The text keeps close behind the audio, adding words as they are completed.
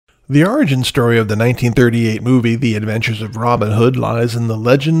The origin story of the 1938 movie The Adventures of Robin Hood lies in the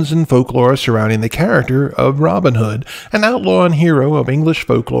legends and folklore surrounding the character of Robin Hood, an outlaw and hero of English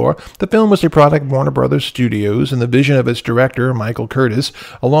folklore. The film was a product of Warner Brothers Studios and the vision of its director, Michael Curtiz,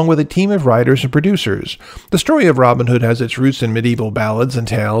 along with a team of writers and producers. The story of Robin Hood has its roots in medieval ballads and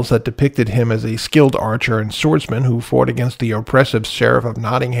tales that depicted him as a skilled archer and swordsman who fought against the oppressive Sheriff of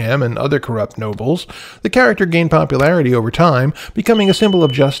Nottingham and other corrupt nobles. The character gained popularity over time, becoming a symbol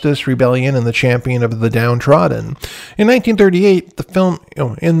of justice, rebellion, and the champion of the downtrodden. In the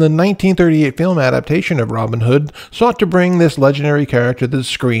 1938 film adaptation of Robin Hood sought to bring this legendary character to the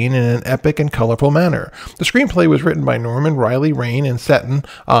screen in an epic and colorful manner. The screenplay was written by Norman, Reilly, Raine, and Seton,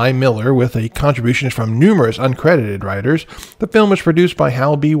 I. Miller, with a contributions from numerous uncredited writers. The film was produced by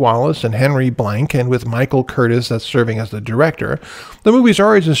Hal B, Wallis and Henry Blanke, and with Michael Curtiz as serving as the director. The movie's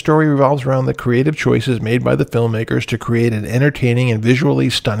origin story revolves around the creative choices made by the filmmakers to create an entertaining and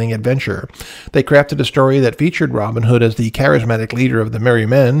visually stunning adventure. They crafted a story that featured Robin Hood as the charismatic leader of the merry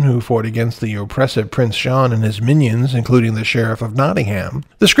men who fought against the oppressive Prince John and his minions, including the Sheriff of Nottingham.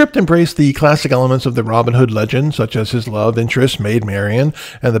 The script embraced the classic elements of the Robin Hood legend, such as his love interest, Maid Marian,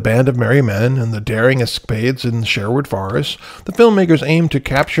 and the band of merry men, and the daring escapades in Sherwood Forest. The filmmakers aimed to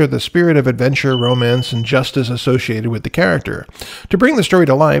capture the spirit of adventure, romance, and justice associated with the character. To bring the story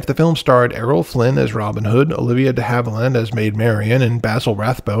to life, the film starred Errol Flynn as Robin Hood, Olivia de Havilland as Maid Marian, and Basil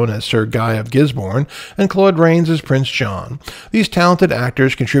Rathbone as Sir Guy of Gisborne, and Claude Rains as Prince John. These talented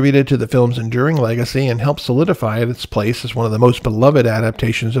actors contributed to the film's enduring legacy and helped solidify its place as one of the most beloved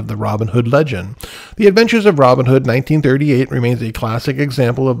adaptations of the Robin Hood legend. The Adventures of Robin Hood 1938 remains a classic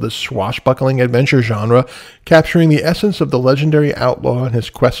example of the swashbuckling adventure genre, capturing the essence of the legendary outlaw and his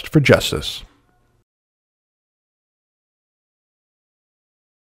quest for justice.